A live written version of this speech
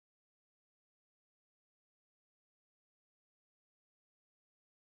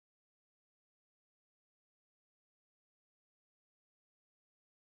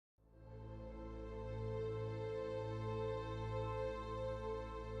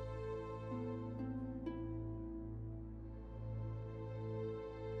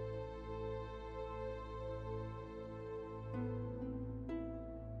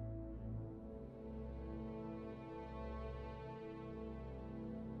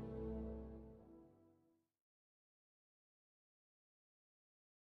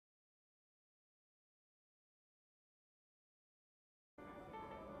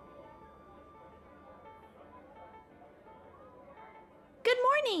Good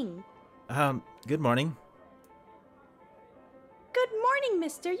morning! Good morning. Good morning,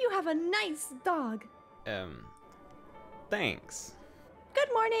 mister. You have a nice dog. Thanks. Good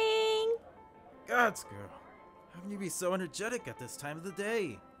morning! Gods, girl. How can you be so energetic at this time of the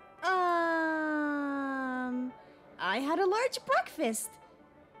day? I had a large breakfast.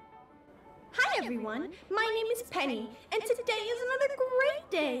 Hi, everyone. My name is Penny, and today is another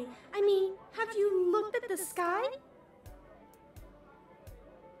great day. I mean, have you looked at the sky?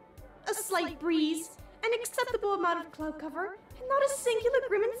 A slight breeze, an acceptable amount of cloud cover, and not a singular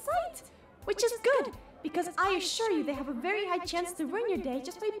grim in sight. Which is good, because I assure you they have a very high chance to ruin your day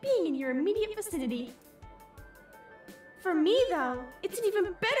just by being in your immediate vicinity. For me, though, it's an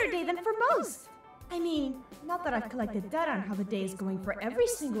even better day than for most. I mean, not that I've collected data on how the day is going for every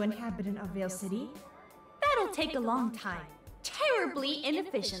single inhabitant of Vale City. That'll take a long time. Terribly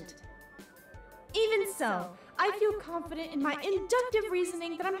inefficient. Even so, I feel confident in my inductive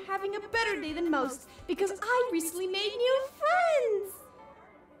reasoning that I'm having a better day than most because I recently made new friends!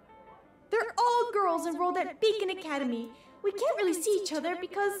 They're all girls enrolled at Beacon Academy. We can't really see each other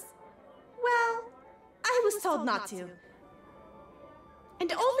because, well, I was told not to.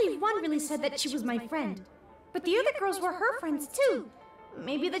 And only one really said that she was my friend. But the other girls were her friends too.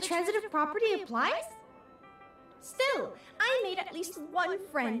 Maybe the transitive property applies? Still, I made at least one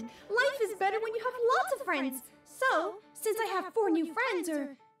friend. Life is better when you have lots of friends. So, since I have 4 new friends,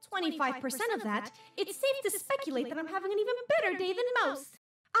 or 25% of that, it's safe to speculate that I'm having an even better day than most.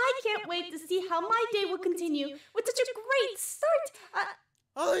 I can't wait to see how my day will continue with such a great start.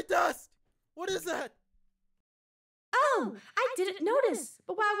 Holy dust! What is that? Oh, I didn't notice,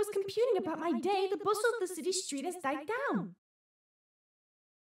 but while I was computing about my day, the bustle of the city street has died down.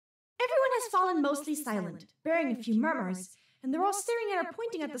 Everyone has fallen mostly silent, bearing a few murmurs, and they're all staring at or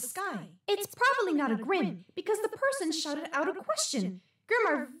pointing at the sky. It's probably not a Grim, because the person shouted out a question. Grim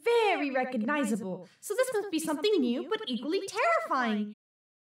are very recognizable, so this must be something new but equally terrifying.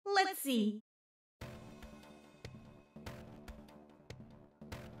 Let's see.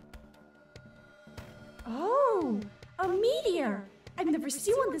 Oh, a meteor! I've never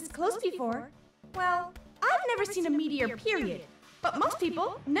seen one this close before. Well, I've never seen a meteor, period. But most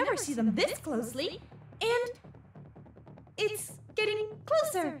people never see them this closely. And it's getting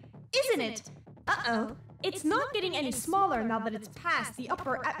closer, isn't it? Uh-oh. It's not getting any smaller now that it's past the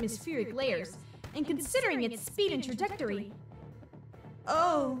upper atmospheric layers, and considering its speed and trajectory.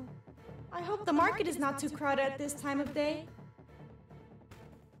 Oh, I hope the market is not too crowded at this time of day.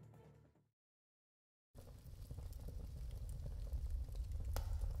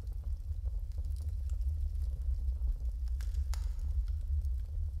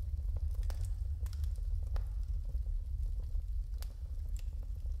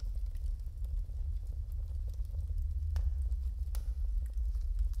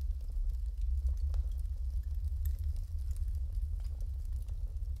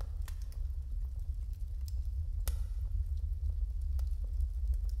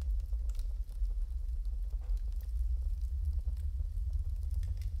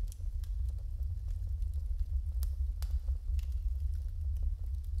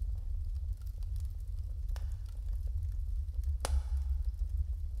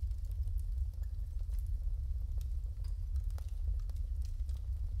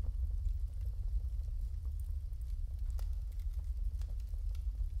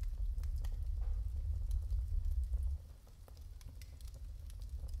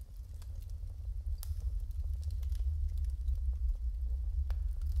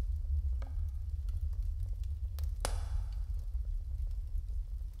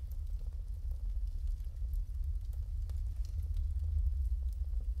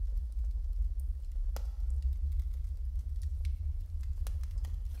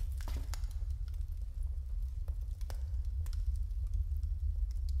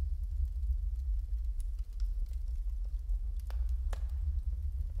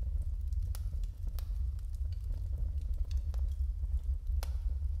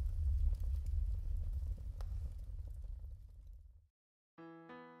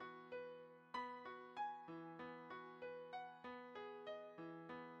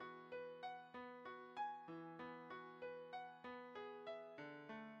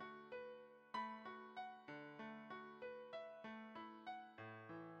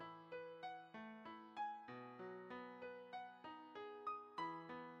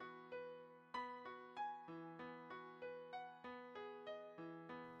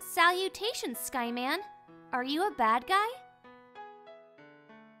 Salutations, Skyman. Are you a bad guy?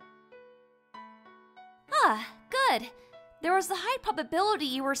 Ah, good. There was a high probability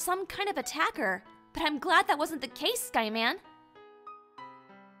you were some kind of attacker, but I'm glad that wasn't the case, Skyman.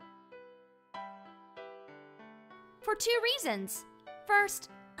 for 2 reasons. First,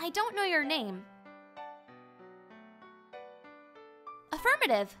 I don't know your name.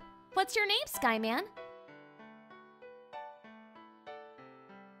 Affirmative. What's your name, Skyman?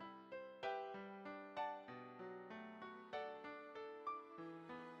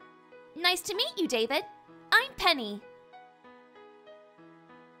 Nice to meet you, David. I'm Penny.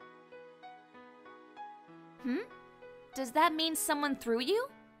 Does that mean someone threw you?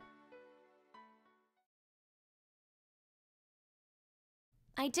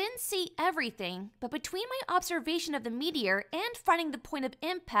 I didn't see everything, but between my observation of the meteor and finding the point of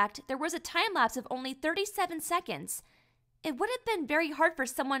impact, there was a time lapse of only 37 seconds. It would have been very hard for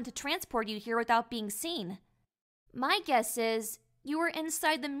someone to transport you here without being seen. My guess is you were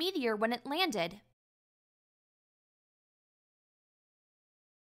inside the meteor when it landed.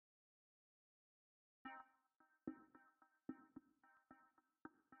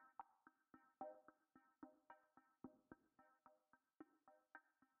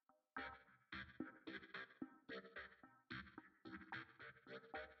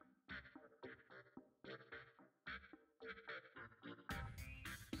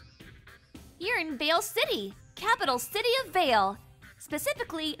 You're in Vale City, capital city of Vale.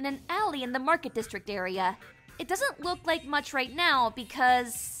 Specifically in an alley in the Market District area. It doesn't look like much right now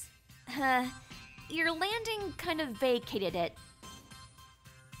because... your landing kind of vacated it.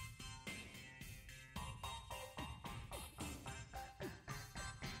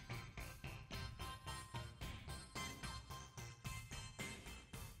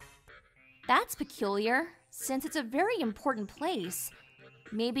 That's peculiar, since it's a very important place.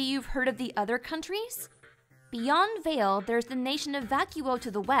 Maybe you've heard of the other countries? Beyond Vale, there's the nation of Vacuo to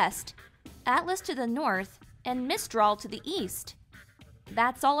the west, Atlas to the north, and Mistral to the east.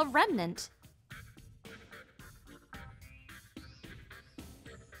 That's all a remnant.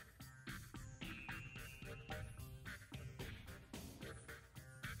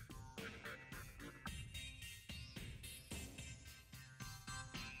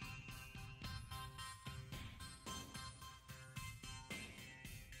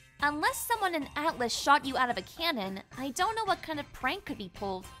 Unless someone in Atlas shot you out of a cannon, I don't know what kind of prank could be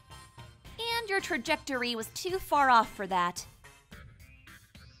pulled. And your trajectory was too far off for that.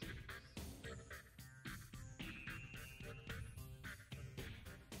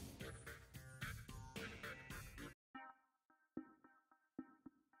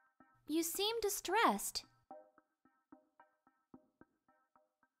 You seem distressed.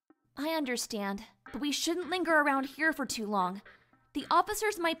 I understand, but we shouldn't linger around here for too long. The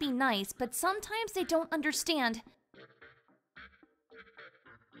officers might be nice, but sometimes they don't understand.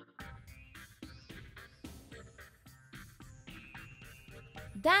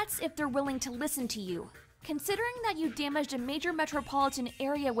 That's if they're willing to listen to you. Considering that you damaged a major metropolitan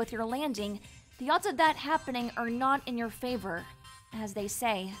area with your landing, the odds of that happening are not in your favor, as they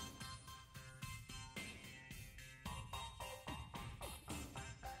say.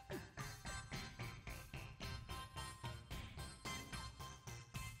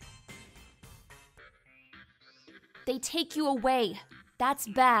 They take you away. That's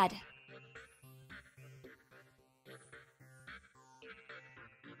bad.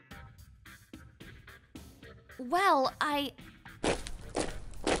 Well,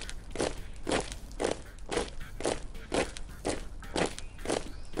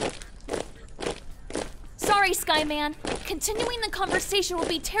 Sorry, Skyman. Continuing the conversation will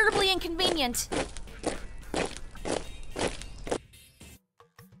be terribly inconvenient.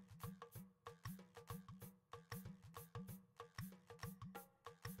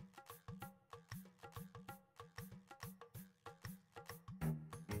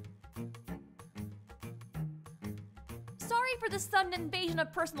 Sorry for the sudden invasion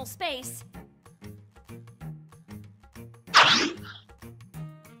of personal space.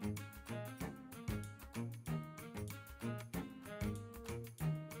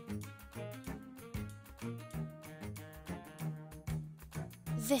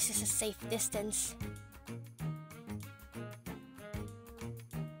 This is a safe distance.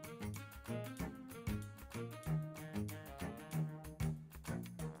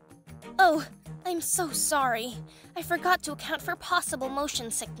 Oh, I'm so sorry. I forgot to account for possible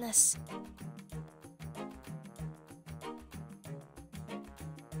motion sickness.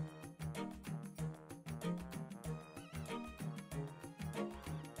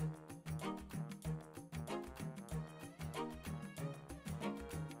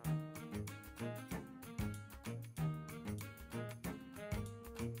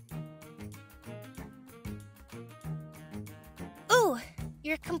 Ooh,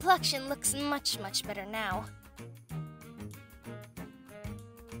 your complexion looks much better now.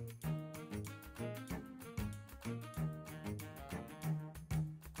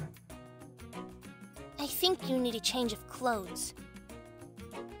 I think you need a change of clothes.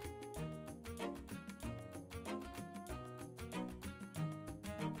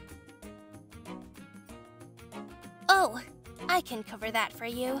 Oh, I can cover that for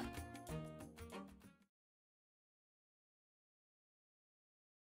you.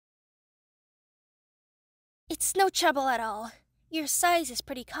 It's no trouble at all. Your size is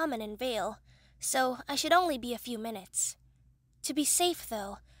pretty common in Vale, so I should only be a few minutes. To be safe,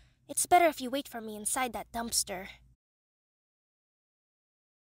 though, it's better if you wait for me inside that dumpster.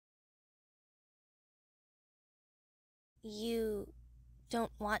 You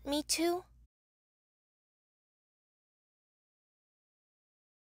don't want me to?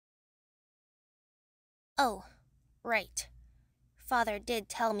 Oh, right. Father did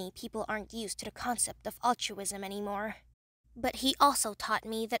tell me people aren't used to the concept of altruism anymore. But he also taught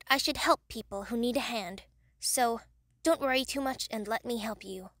me that I should help people who need a hand. So, don't worry too much and let me help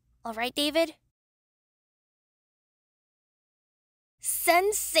you. All right, David?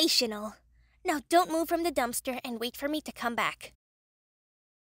 Sensational! Now don't move from the dumpster and wait for me to come back.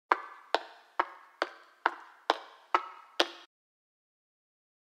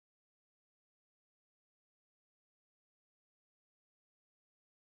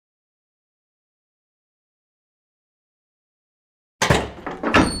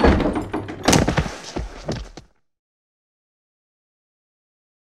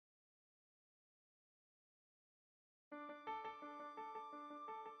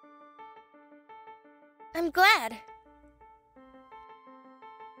 I'm glad.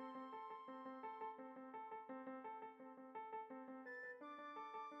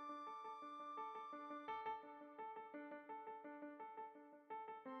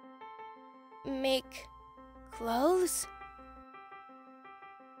 Make clothes?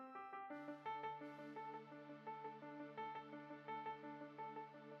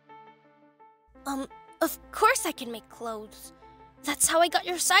 Of course I can make clothes. That's how I got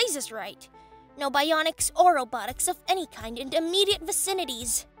your sizes right. No bionics or robotics of any kind in the immediate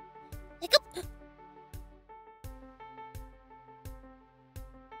vicinities.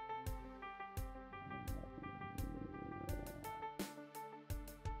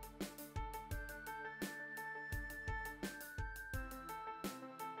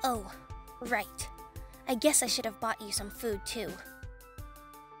 Oh, right. I guess I should have bought you some food, too.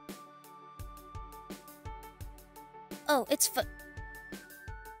 Oh, it's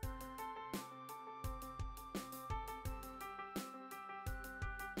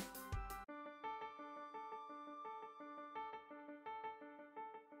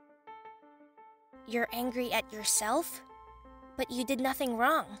You're angry at yourself? But you did nothing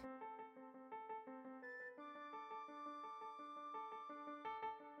wrong.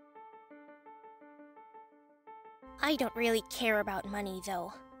 I don't really care about money,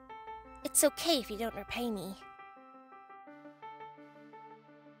 though. It's okay if you don't repay me.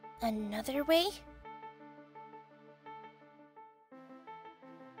 Another way?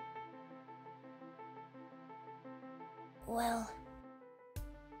 Well...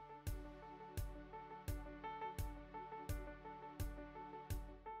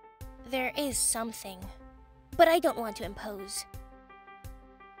 there is something, but I don't want to impose.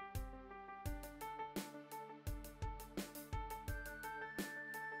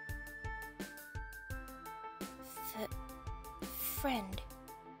 Friend.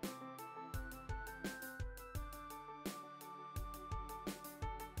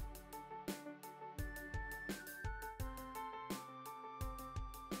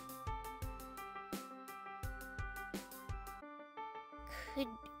 Could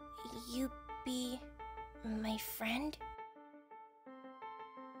you be my friend?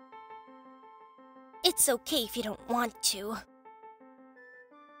 It's okay if you don't want to.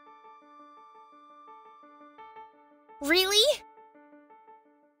 Really?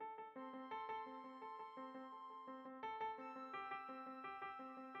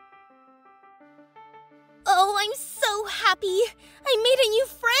 Oh, I'm so happy! I made a new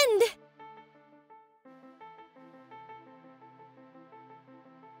friend!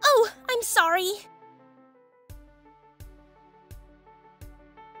 Oh, I'm sorry.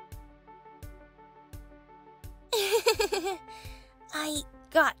 I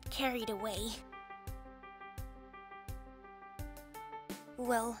got carried away.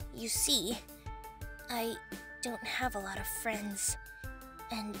 Well, you see, I don't have a lot of friends,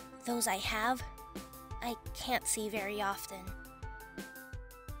 and those I have, I can't see very often.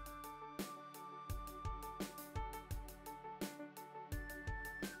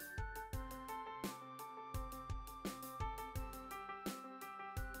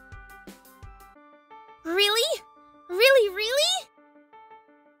 Really? Really?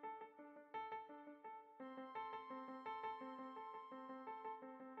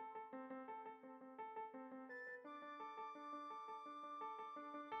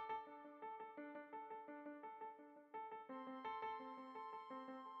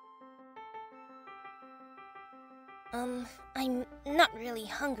 I'm not really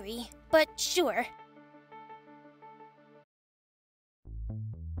hungry, but sure.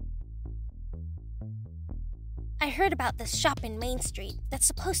 I heard about this shop in Main Street that's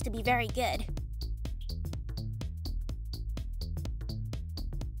supposed to be very good.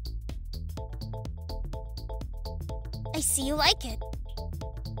 I see you like it.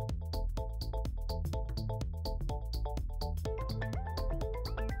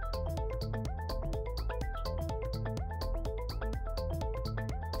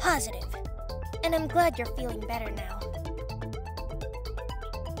 Positive. And I'm glad you're feeling better now.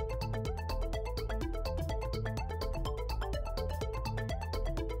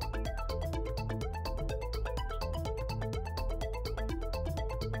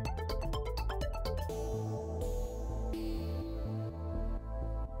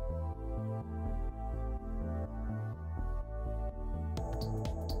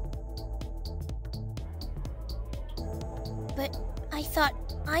 But I thought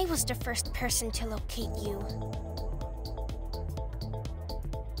I was the first person to locate you.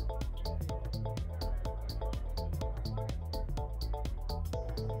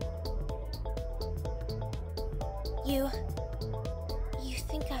 You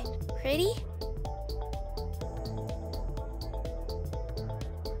think I'm pretty?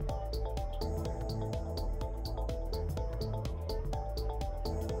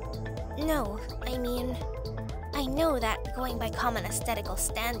 No, I mean, I know that, going by common aesthetical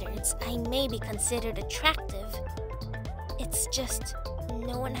standards, I may be considered attractive. It's just,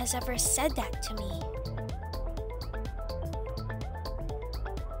 no one has ever said that to me.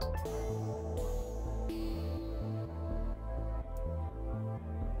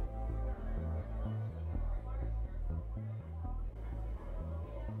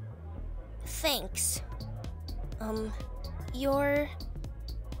 Thanks. You're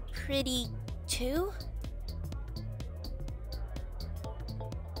pretty too?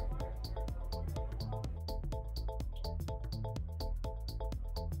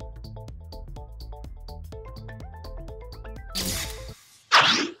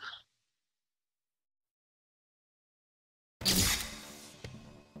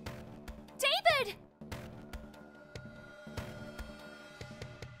 David!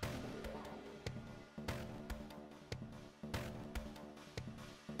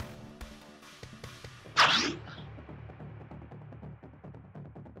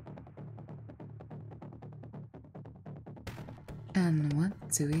 And what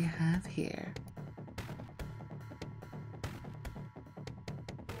do we have here?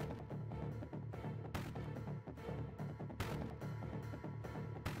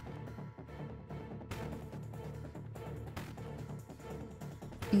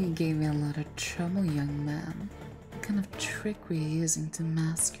 You gave me a lot of trouble, young man. What kind of trick were you using to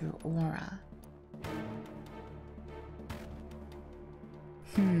mask your aura?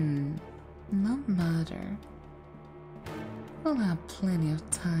 No matter. We'll have plenty of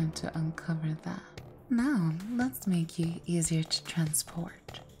time to uncover that. Now, let's make you easier to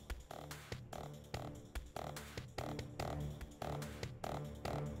transport.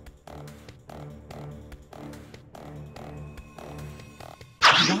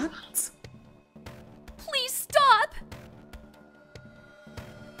 What? Please stop!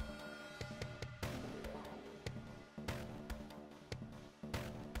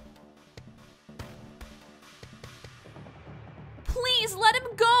 Please let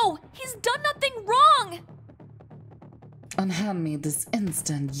him go! He's done nothing wrong! Unhand me this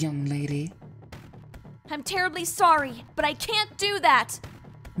instant, young lady. I'm terribly sorry, but I can't do that!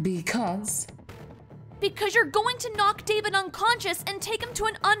 Because? Because you're going to knock David unconscious and take him to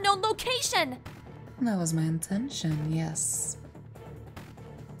an unknown location! That was my intention, yes.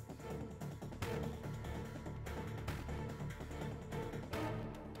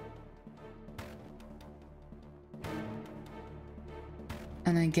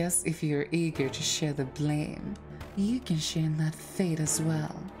 And I guess if you're eager to share the blame, you can share in that fate as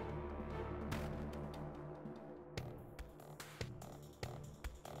well.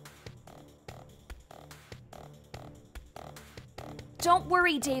 Don't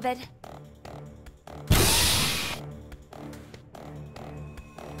worry, David.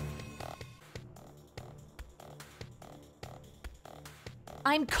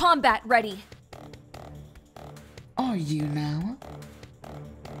 I'm combat ready. Are you now?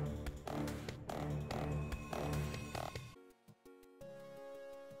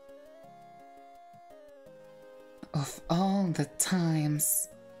 Of all the times.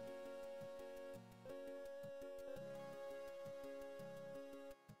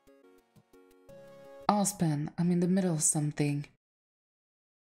 Ospen, I'm in the middle of something.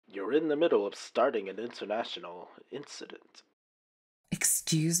 You're We're in the middle of starting an international incident.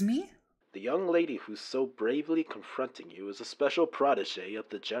 Excuse me? The young lady who's so bravely confronting you is a special protege of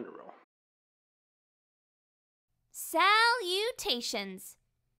the General. Salutations.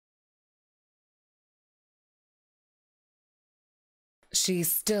 She's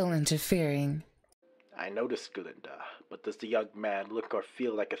still interfering. I noticed, Glinda, but does the young man look or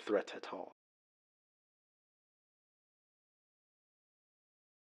feel like a threat at all?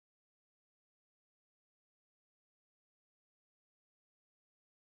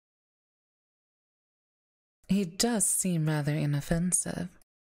 He does seem rather inoffensive.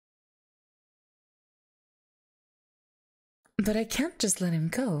 But I can't just let him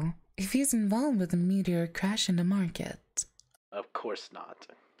go if he's involved with a meteor crash in the market. Of course not.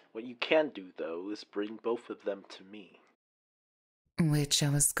 What you can do, though, is bring both of them to me. Which I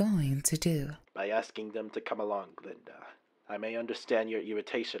was going to do. By asking them to come along, Glinda. I may understand your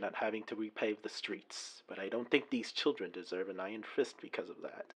irritation at having to repave the streets, but I don't think these children deserve an iron fist because of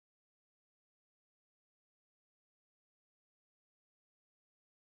that.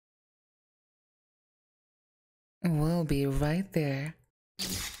 We'll be right there.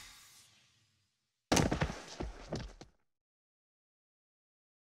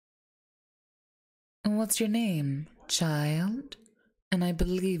 What's your name, child? And I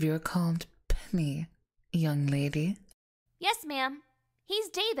believe you're called Penny, young lady. Yes, ma'am. He's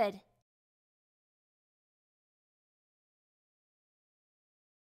David.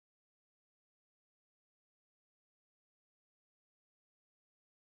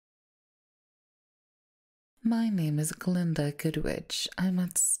 My name is Glinda Goodwitch. I'm a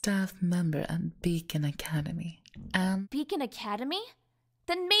staff member at Beacon Academy. And Beacon Academy?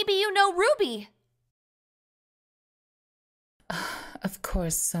 Then maybe you know Ruby. of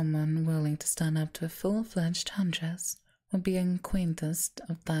course, someone willing to stand up to a full-fledged huntress would be an acquaintance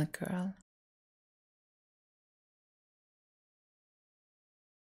of that girl.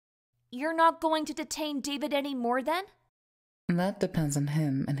 You're not going to detain David anymore then? That depends on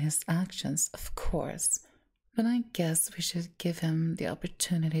him and his actions, of course. But I guess we should give him the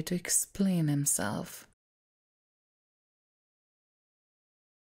opportunity to explain himself.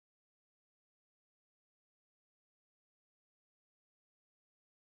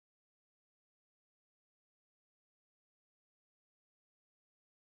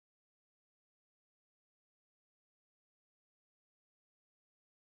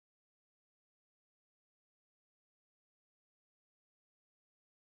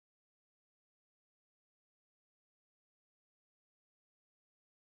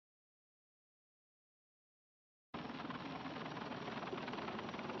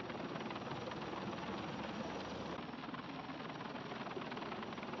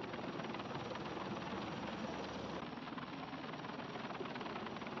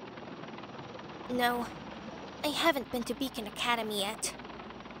 No, I haven't been to Beacon Academy yet.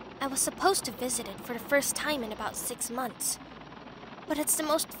 I was supposed to visit it for the first time in about 6 months. But it's the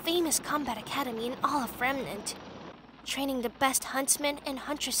most famous combat academy in all of Remnant, training the best huntsmen and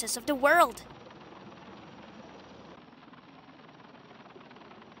huntresses of the world.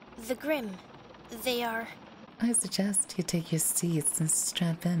 The Grimm, they are... I suggest you take your seats and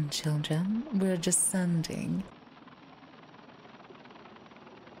strap in, children. We're descending.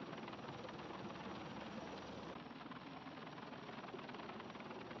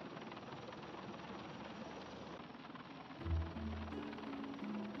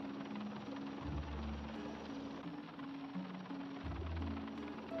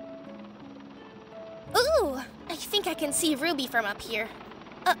 Ooh! I think I can see Ruby from up here.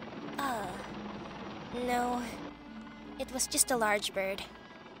 No. It was just a large bird.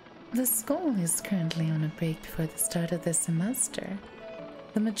 The school is currently on a break before the start of the semester.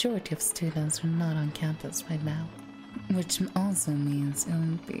 The majority of students are not on campus right now, which also means it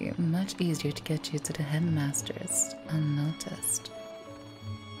will be much easier to get you to the headmasters unnoticed.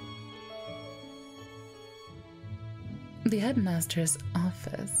 The headmaster's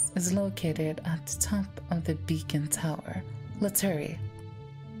office is located at the top of the beacon tower. Let's hurry.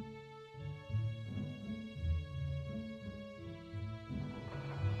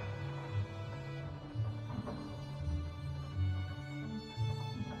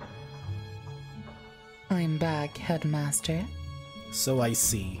 I'm back, headmaster. So I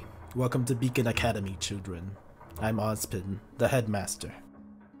see. Welcome to Beacon Academy, children. I'm Ozpin, the headmaster.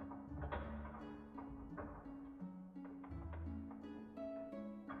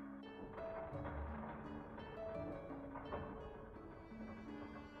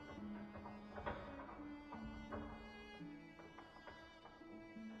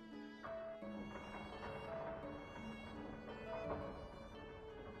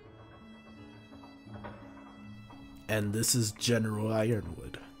 And this is General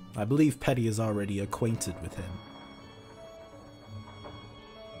Ironwood. I believe Penny is already acquainted with him.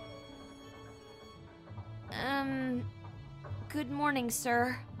 Good morning,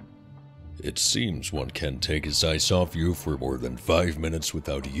 sir. It seems one can't take his eyes off you for more than 5 minutes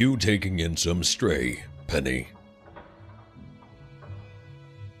without you taking in some stray, Penny.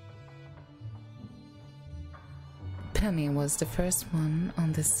 Penny was the first one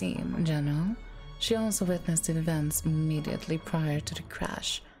on the scene, General. She also witnessed the events immediately prior to the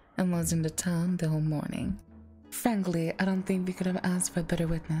crash and was in the town the whole morning. Frankly, I don't think we could have asked for a better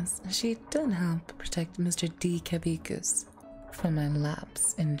witness. She did help protect Mr. D. Kabikus from my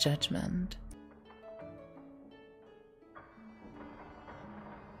lapse in judgment.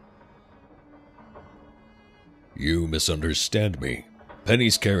 You misunderstand me.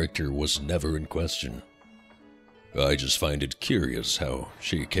 Penny's character was never in question. I just find it curious how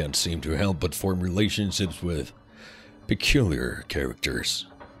she can't seem to help but form relationships with peculiar characters.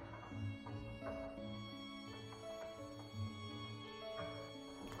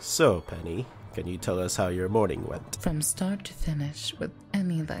 So, Penny, can you tell us how your morning went? From start to finish, with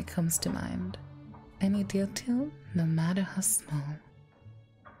any that comes to mind. Any detail, no matter how small.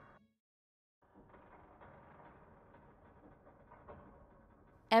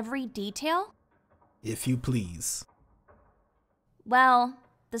 Every detail? If you please. Well,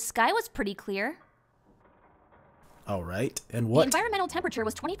 the sky was pretty clear. Alright, and The what? environmental temperature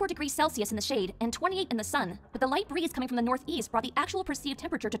was 24 degrees Celsius in the shade and 28 in the sun, but the light breeze coming from the northeast brought the actual perceived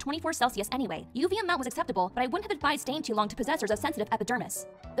temperature to 24 Celsius anyway. UV amount was acceptable, but I wouldn't have advised staying too long to possessors of sensitive epidermis.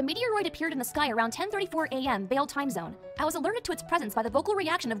 The meteoroid appeared in the sky around 10:34 a.m. Vale time zone. I was alerted to its presence by the vocal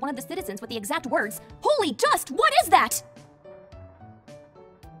reaction of one of the citizens with the exact words, "Holy dust, what is that?"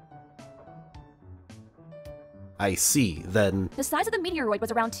 I see, then... The size of the meteoroid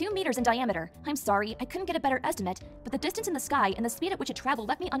was around 2 meters in diameter. I'm sorry, I couldn't get a better estimate, but the distance in the sky and the speed at which it traveled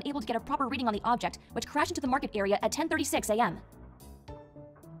left me unable to get a proper reading on the object, which crashed into the market area at 10:36 a.m.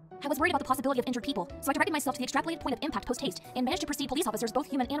 I was worried about the possibility of injured people, so I directed myself to the extrapolated point of impact post-haste and managed to precede police officers, both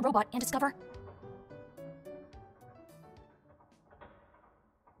human and robot, and discover...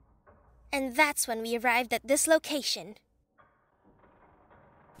 And that's when we arrived at this location.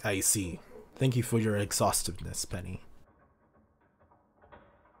 I see. Thank you for your exhaustiveness, Penny.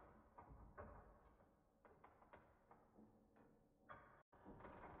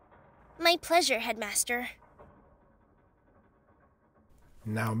 My pleasure, Headmaster.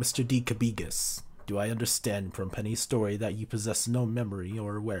 Now, Mr. D. Kabigas, do I understand from Penny's story that you possess no memory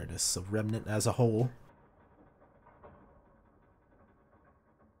or awareness of Remnant as a whole?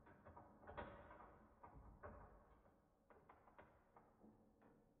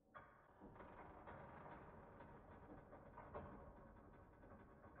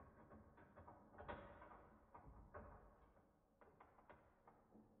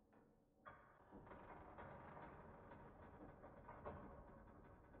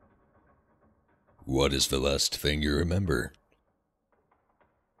 What is the last thing you remember?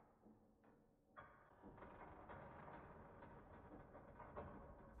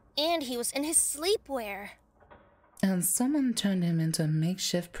 And he was in his sleepwear. And someone turned him into a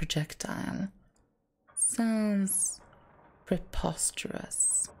makeshift projectile. Sounds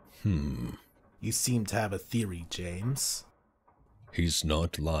preposterous. You seem to have a theory, James. He's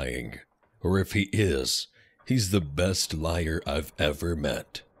not lying. Or if he is, he's the best liar I've ever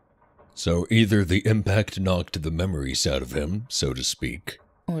met. So either the impact knocked the memories out of him, so to speak,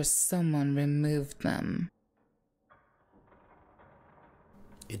 Or someone removed them.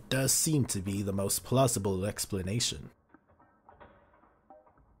 It does seem to be the most plausible explanation.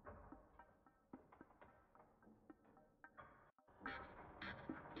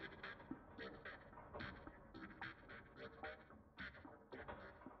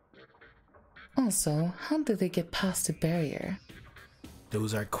 Also, how did they get past the barrier?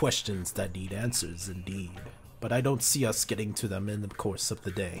 Those are questions that need answers indeed, but I don't see us getting to them in the course of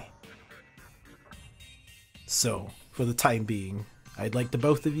the day. So, for the time being, I'd like the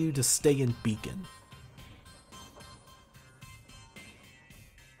both of you to stay in Beacon.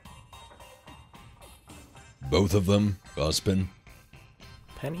 both of them, Ospin.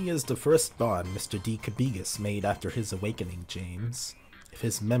 Penny is the first bond Mr. D. Kabigas made after his awakening, James. If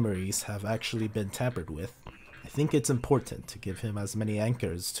his memories have actually been tampered with, I think it's important to give him as many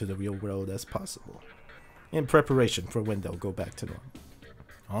anchors to the real world as possible, in preparation for when they'll go back to normal.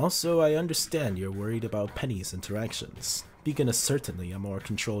 Also, I understand you're worried about Penny's interactions. Beacon is certainly a more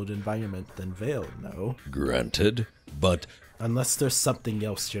controlled environment than Vale, no? Granted, but Unless there's something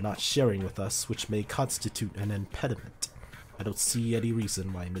else you're not sharing with us which may constitute an impediment. I don't see any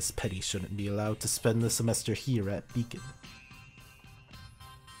reason why Miss Penny shouldn't be allowed to spend the semester here at Beacon.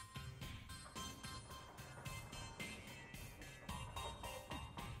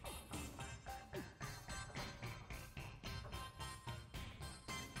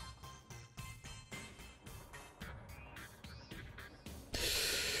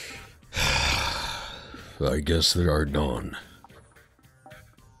 I guess there are none.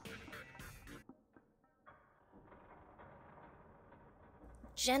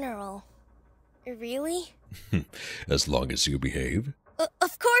 General, really? As long as you behave.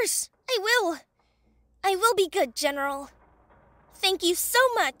 Of course, I will. I will be good, General. Thank you so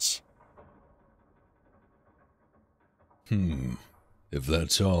much. If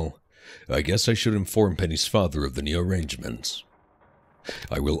that's all, I guess I should inform Penny's father of the new arrangements.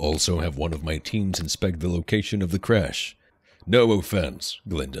 I will also have one of my teams inspect the location of the crash. No offense,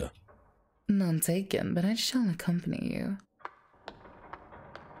 Glinda. None taken, but I shall accompany you.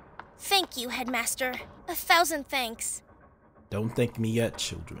 Thank you, Headmaster. 1,000 thanks. Don't thank me yet,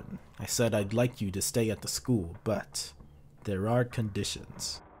 children. I said I'd like you to stay at the school, but there are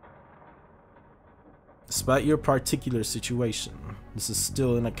conditions. Despite your particular situation, this is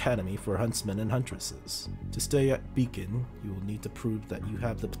still an academy for huntsmen and huntresses. To stay at Beacon, you will need to prove that you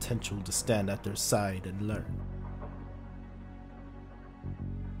have the potential to stand at their side and learn.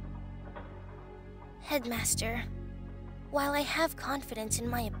 Headmaster, while I have confidence in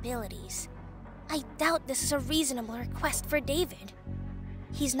my abilities, I doubt this is a reasonable request for David.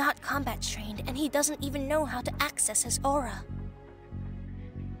 He's not combat trained, and he doesn't even know how to access his aura.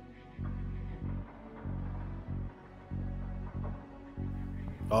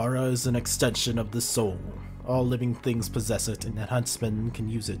 Aura is an extension of the soul. All living things possess it, and huntsmen can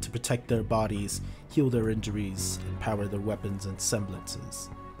use it to protect their bodies, heal their injuries, and power their weapons and semblances.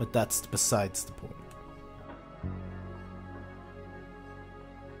 But that's besides the point.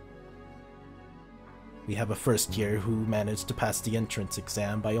 We have a first year who managed to pass the entrance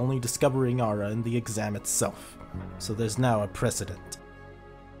exam by only discovering aura in the exam itself, so there's now a precedent.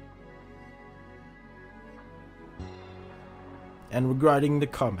 And regarding the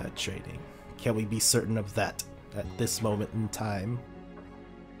combat training, can we be certain of that at this moment in time?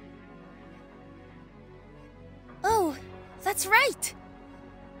 Oh, that's right!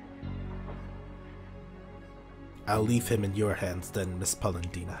 I'll leave him in your hands then, Miss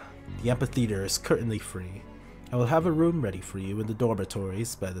Polendina. The amphitheater is currently free. I will have a room ready for you in the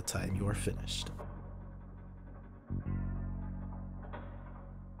dormitories by the time you are finished.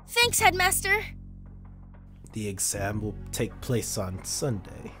 Thanks, Headmaster! The exam will take place on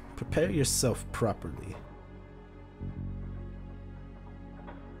Sunday. Prepare yourself properly.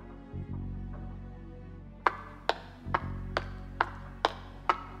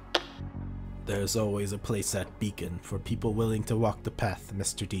 There's always a place at Beacon for people willing to walk the path,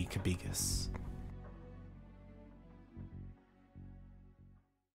 Mr. D. Cabigas.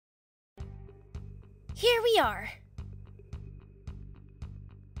 Here we are.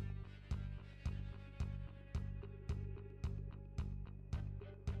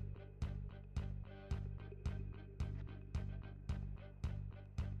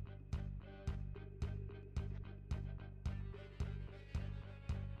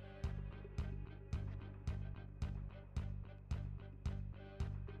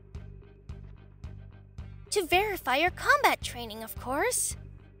 To verify your combat training, of course.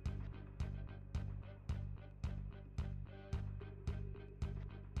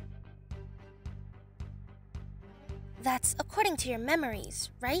 That's according to your memories,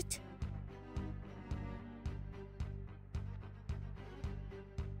 right?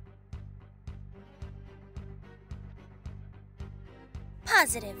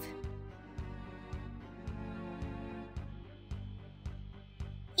 Positive.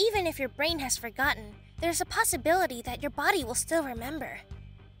 Even if your brain has forgotten, there's a possibility that your body will still remember.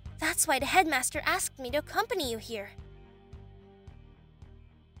 That's why the headmaster asked me to accompany you here.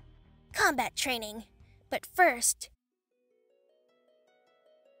 Combat training. But first...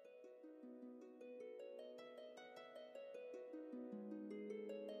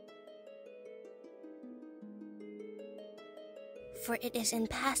 For it is in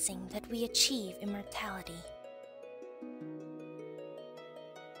passing that we achieve immortality.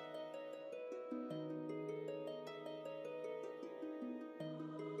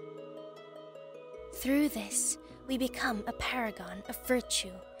 Through this, we become a paragon of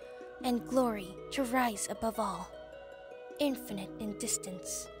virtue, and glory to rise above all. Infinite in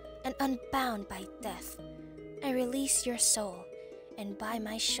distance, and unbound by death, I release your soul, and by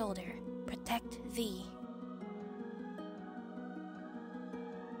my shoulder protect thee.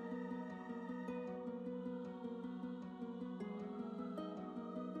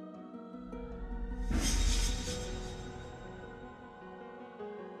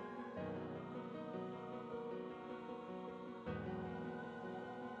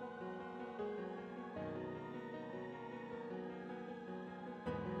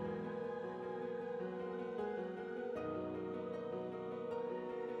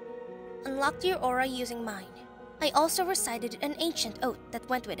 unlocked your aura using mine. I also recited an ancient oath that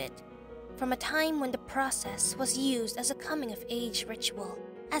went with it, from a time when the process was used as a coming-of-age ritual.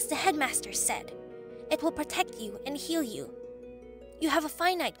 As the headmaster said, it will protect you and heal you. You have a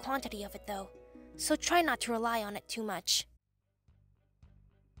finite quantity of it though, so try not to rely on it too much.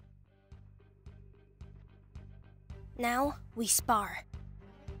 Now, we spar.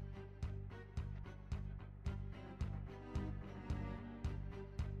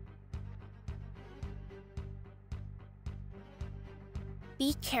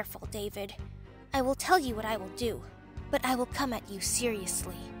 Be careful, David. I will tell you what I will do, but I will come at you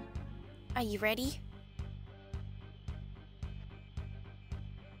seriously. Are you ready?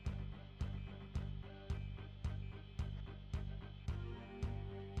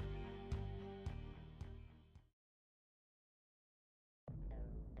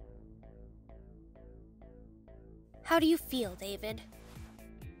 How do you feel, David?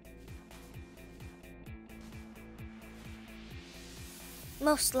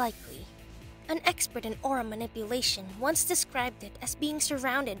 Most likely. An expert in aura manipulation once described it as being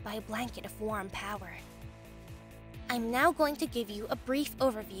surrounded by a blanket of warm power. I'm now going to give you a brief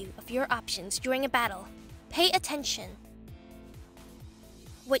overview of your options during a battle. Pay attention.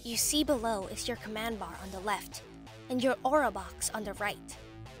 What you see below is your command bar on the left, and your aura box on the right.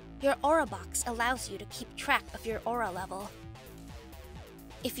 Your aura box allows you to keep track of your aura level.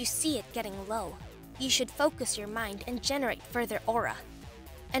 If you see it getting low, you should focus your mind and generate further aura.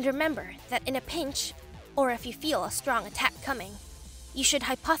 And remember that in a pinch, or if you feel a strong attack coming, you should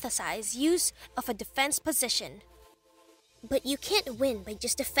hypothesize use of a defense position. But you can't win by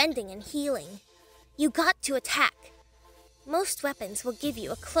just defending and healing. You got to attack. Most weapons will give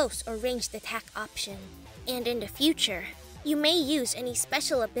you a close or ranged attack option. And in the future, you may use any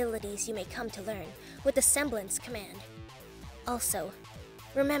special abilities you may come to learn with the Semblance command. Also,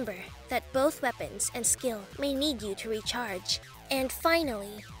 remember that both weapons and skill may need you to recharge. And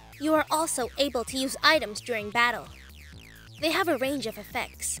finally, you are also able to use items during battle. They have a range of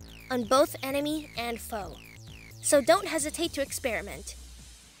effects on both enemy and foe, so don't hesitate to experiment.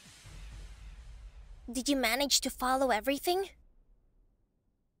 Did you manage to follow everything?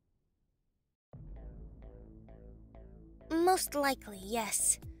 Most likely,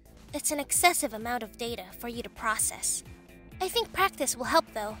 yes. It's an excessive amount of data for you to process. I think practice will help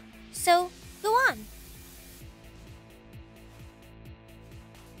though, so go on.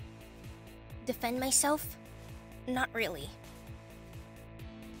 Defend myself? Not really.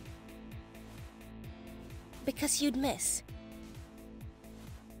 Because you'd miss.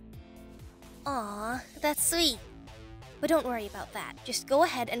 Aw, that's sweet. But don't worry about that. Just go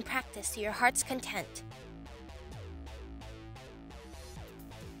ahead and practice to your heart's content.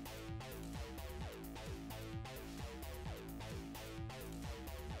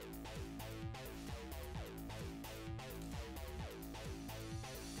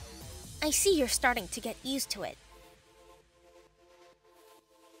 I see you're starting to get used to it.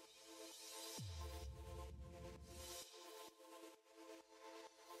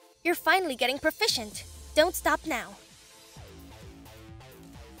 You're finally getting proficient. Don't stop now.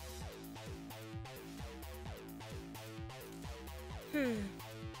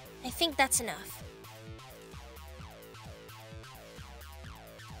 I think that's enough.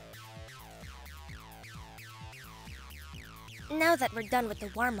 Now that we're done with the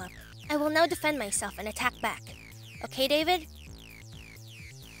warm-up, I will now defend myself and attack back. Okay, David?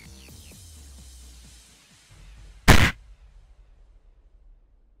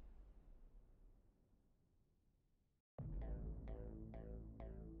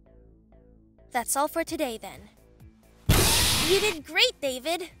 That's all for today, then. You did great,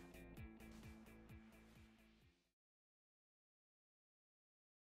 David!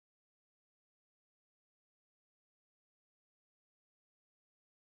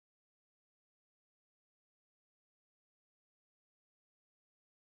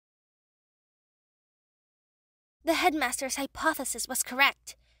 The headmaster's hypothesis was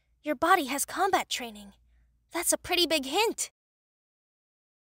correct. Your body has combat training. That's a pretty big hint.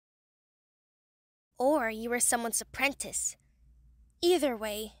 Or you were someone's apprentice. Either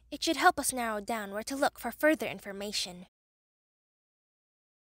way, it should help us narrow down where to look for further information.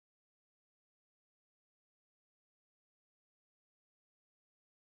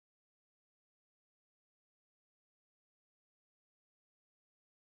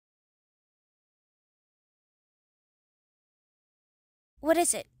 What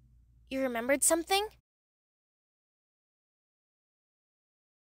is it? You remembered something?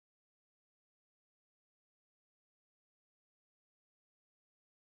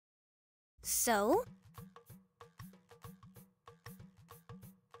 So?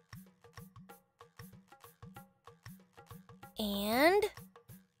 And...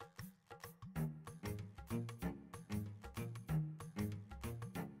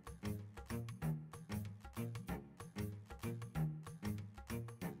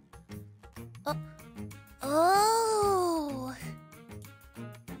 Oh!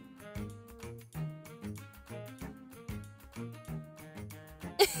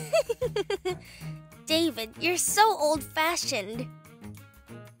 David, you're so old-fashioned.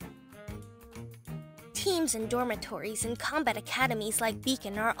 Teams in dormitories and combat academies like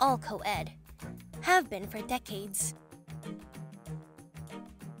Beacon are all co-ed. Have been for decades.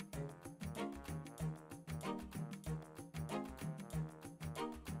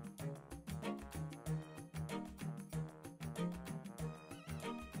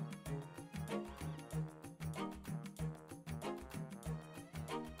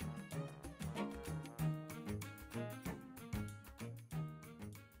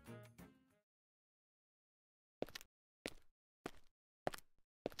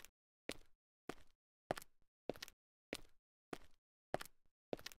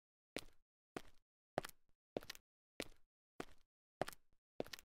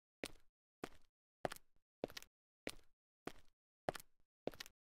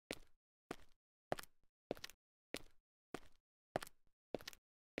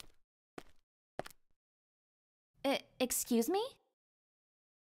 Excuse me?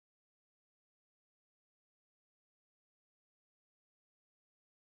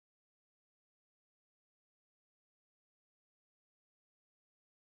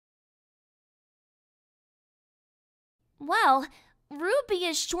 Well, Ruby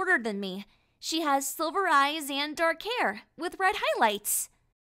is shorter than me. She has silver eyes and dark hair, with red highlights.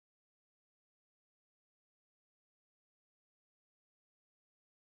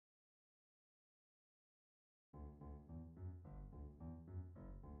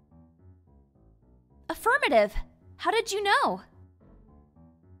 Affirmative. How did you know?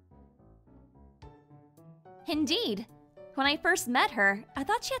 Indeed. When I first met her, I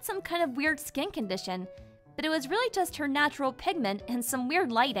thought she had some kind of weird skin condition, but it was really just her natural pigment and some weird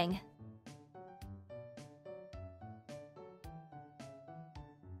lighting.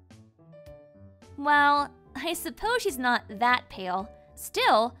 Well, I suppose she's not that pale.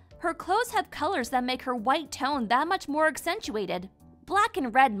 Still, her clothes have colors that make her white tone that much more accentuated. Black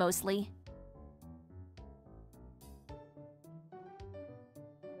and red mostly.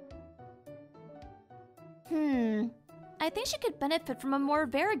 I think she could benefit from a more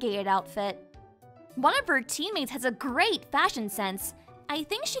variegated outfit. One of her teammates has a great fashion sense. I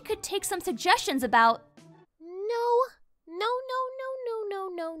think she could take some suggestions about... No.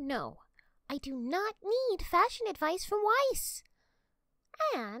 I do not need fashion advice from Weiss.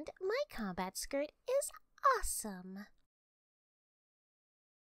 And my combat skirt is awesome.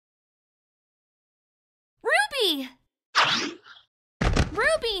 Ruby!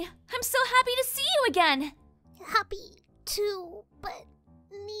 Ruby! I'm so happy to see you again! Happy too, but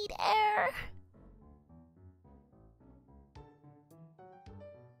need air.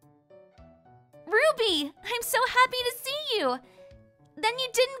 Ruby! I'm so happy to see you! Then you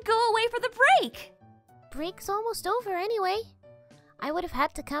didn't go away for the break! Break's almost over anyway. I would have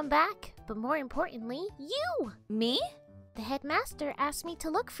had to come back, but more importantly, you! Me? The headmaster asked me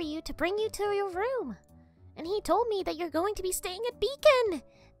to look for you to bring you to your room. And he told me that you're going to be staying at Beacon!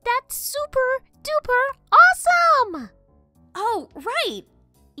 That's super duper awesome! Oh, right!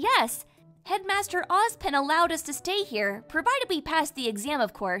 Yes, Headmaster Ozpin allowed us to stay here, provided we passed the exam,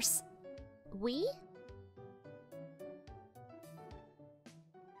 of course. We?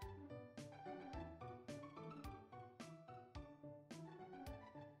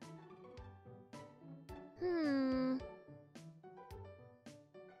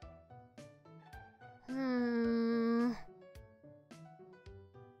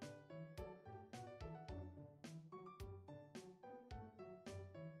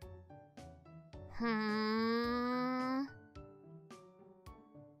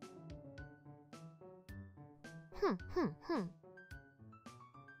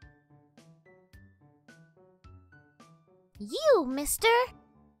 You, mister!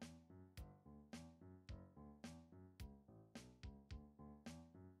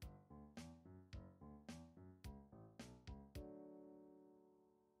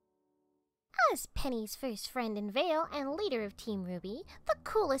 As Penny's first friend in Vale and leader of Team Ruby, the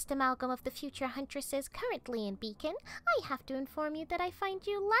coolest amalgam of the future huntresses currently in Beacon, I have to inform you that I find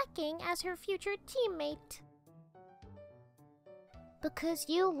you lacking as her future teammate. Because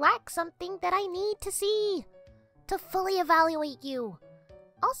you lack something that I need to see to fully evaluate you.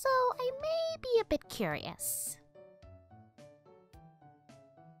 Also, I may be a bit curious.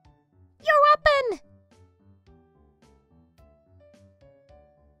 Your weapon!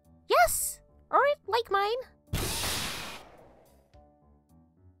 like mine?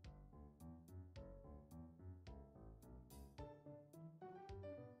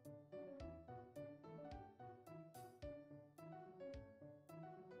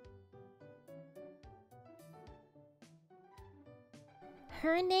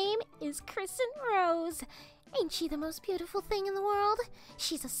 Her name is Kristen Rose. Ain't she the most beautiful thing in the world?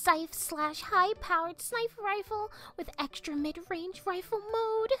 She's a scythe/high-powered sniper rifle with extra mid-range rifle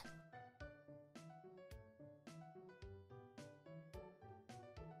mode.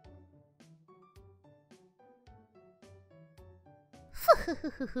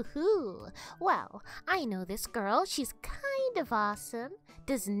 Well, I know this girl. She's kind of awesome,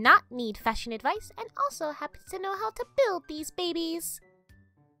 does not need fashion advice, and also happens to know how to build these babies.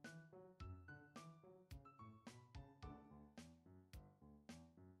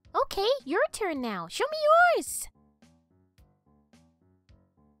 Okay, your turn now. Show me yours!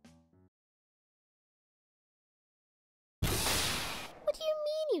 What do you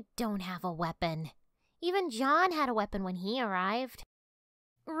mean you don't have a weapon? Even John had a weapon when he arrived.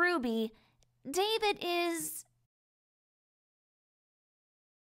 Ruby, David is...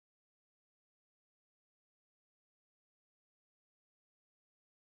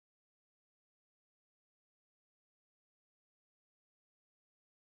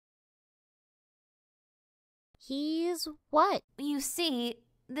 He's what? You see,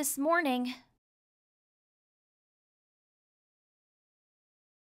 this morning...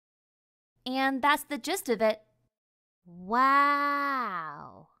 And that's the gist of it.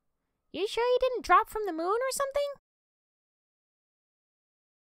 Wow. You sure he didn't drop from the moon or something?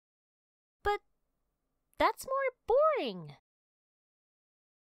 But that's more boring.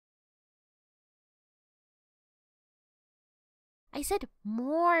 I said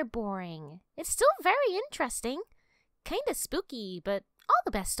more boring. It's still very interesting. Kinda spooky, but all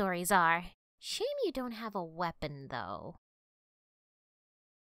the best stories are. Shame you don't have a weapon, though.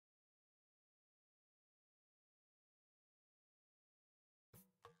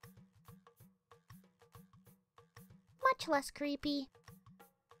 Much less creepy.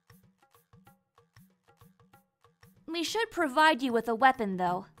 We should provide you with a weapon,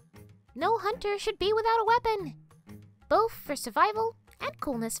 though. No hunter should be without a weapon. Both for survival and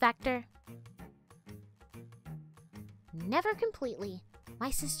coolness factor. Never completely.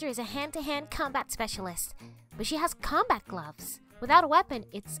 My sister is a hand-to-hand combat specialist, but she has combat gloves. Without a weapon,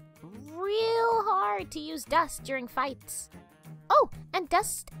 it's real hard to use dust during fights. Oh, and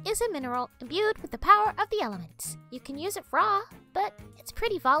dust is a mineral imbued with the power of the elements. You can use it raw, but it's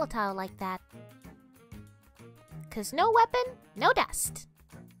pretty volatile like that. 'Cause no weapon, no dust.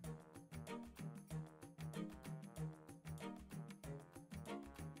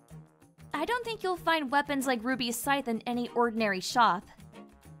 I don't think you'll find weapons like Ruby's scythe in any ordinary shop.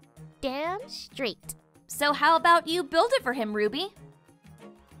 Damn straight. So how about you build it for him, Ruby?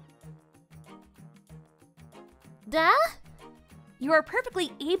 Duh? You are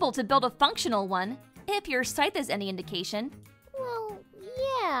perfectly able to build a functional one, if your scythe is any indication. Well,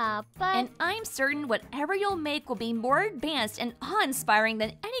 yeah, but... And I'm certain whatever you'll make will be more advanced and awe-inspiring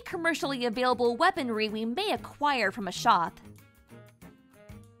than any commercially available weaponry we may acquire from a shop.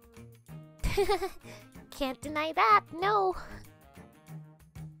 Can't deny that, no.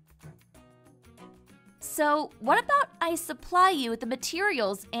 So, what about I supply you with the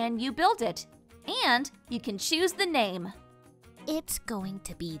materials and you build it? And you can choose the name. It's going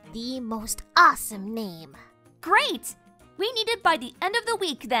to be the most awesome name. Great! We need it by the end of the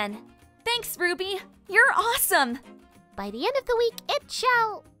week then. Thanks, Ruby. You're awesome! By the end of the week, it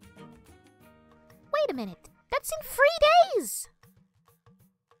shall... Wait a minute. That's in 3 days!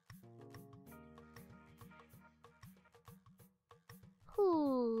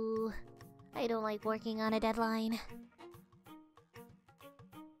 Ooh, I don't like working on a deadline.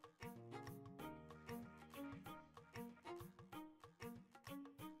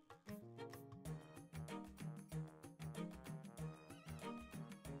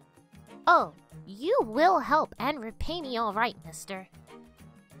 Oh, you will help and repay me all right, mister.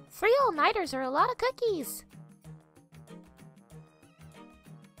 3 all-nighters are a lot of cookies.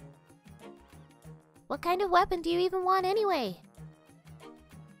 What kind of weapon do you even want anyway?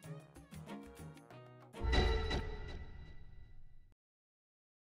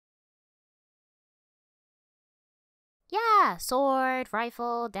 Yeah, sword,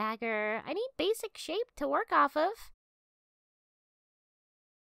 rifle, dagger. I need basic shape to work off of.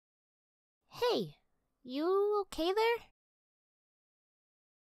 Hey, you okay there?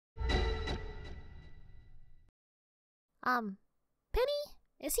 Penny,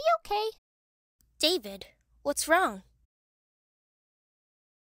 is he okay? David, what's wrong?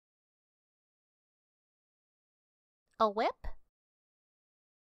 A whip?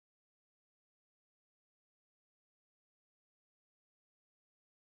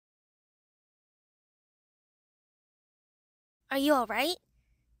 Are you alright?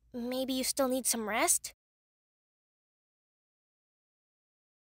 Maybe you still need some rest?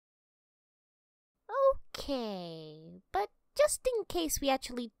 Okay, but just in case we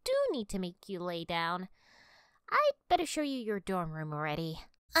actually do need to make you lay down, I'd better show you your dorm room already.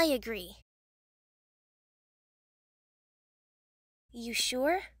 I agree. You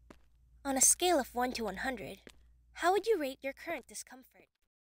sure? On a scale of 1 to 100, how would you rate your current discomfort?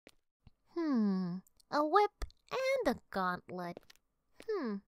 A whip and a gauntlet.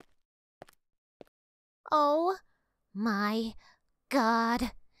 Oh my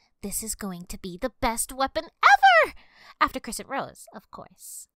god. This is going to be the best weapon ever! After Crescent Rose, of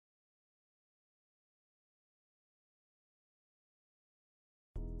course.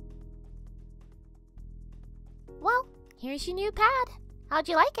 Well, here's your new pad. How'd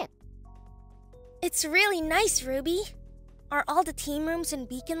you like it? It's really nice, Ruby. Are all the team rooms in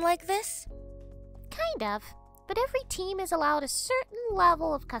Beacon like this? Kind of, but every team is allowed a certain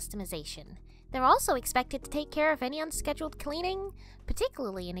level of customization. They're also expected to take care of any unscheduled cleaning,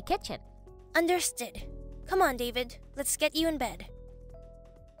 particularly in the kitchen. Understood. Come on, David. Let's get you in bed.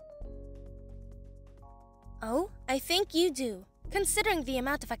 Oh, I think you do. Considering the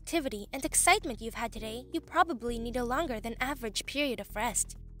amount of activity and excitement you've had today, you probably need a longer than average period of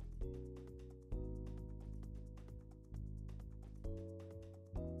rest.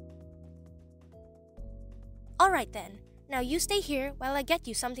 Alright then. Now you stay here while I get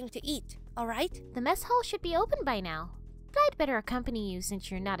you something to eat, alright? The mess hall should be open by now, but I'd better accompany you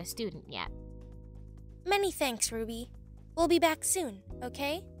since you're not a student yet. Many thanks, Ruby. We'll be back soon,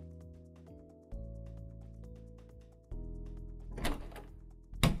 okay?